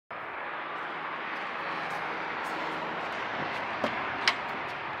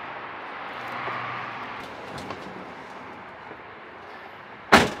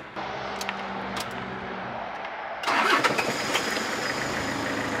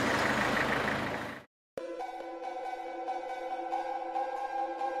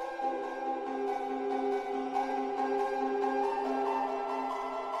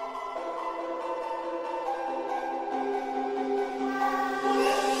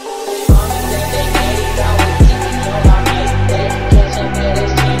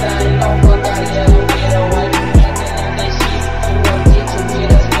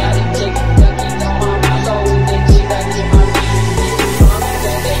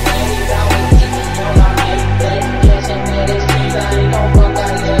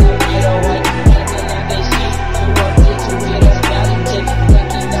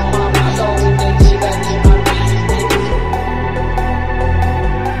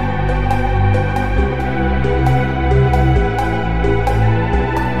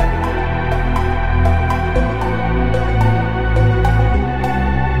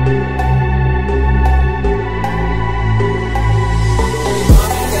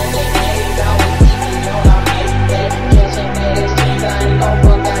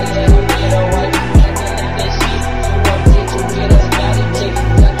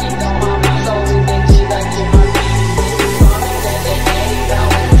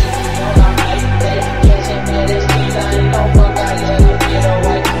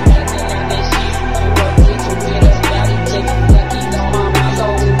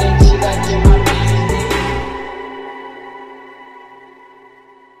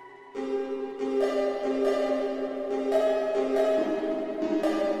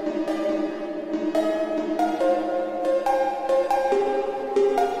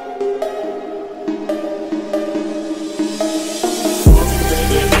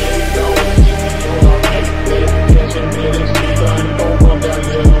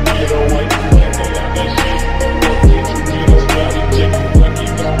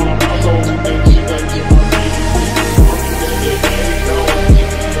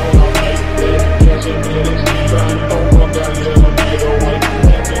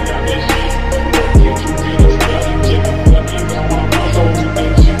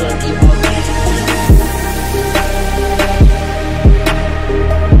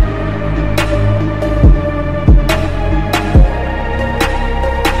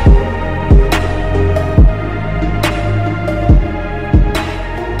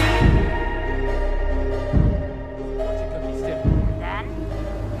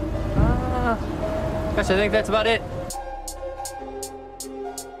Gosh, I think that's about it.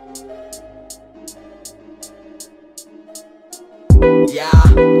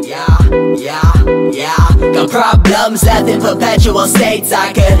 Got problems left in perpetual states.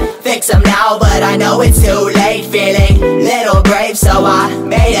 I could fix them now, but I know it's too late. Feeling little brave, so I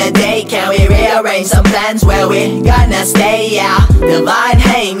made a date. Can we rearrange some plans where we gonna stay? Yeah, divine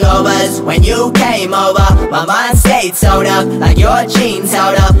hangovers when you came over. My mind stayed sewed up like your jeans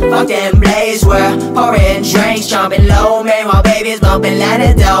held up. Fucked and blaze, we're pouring drinks, jumping low, while babies bumping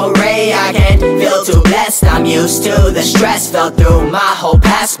Lana Del Rey. I can't feel too blessed, I'm used to the stress. Fell through my whole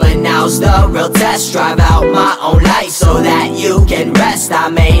past, but now's the real test. Drive out my own life so that you can rest. I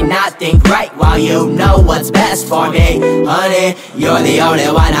may not think right while you know what's best for me. Honey, you're the only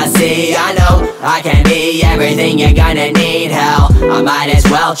one I see. I know I can be everything you're gonna need. Hell, I might as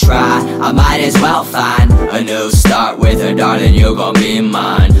well try, I might as well find a new start with her, darling, you gon' be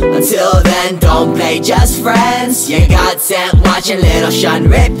mine. Until then, don't play just friends. You got sent watching Little Shun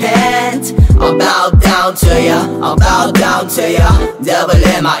repent. I'll bow down to ya, I'll bow down to ya. Devil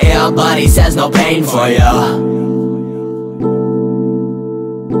in my ear, but he says no pain for ya.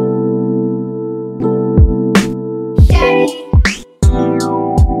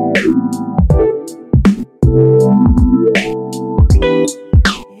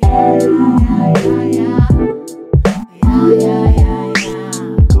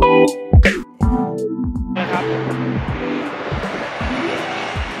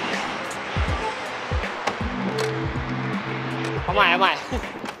เอาใหม่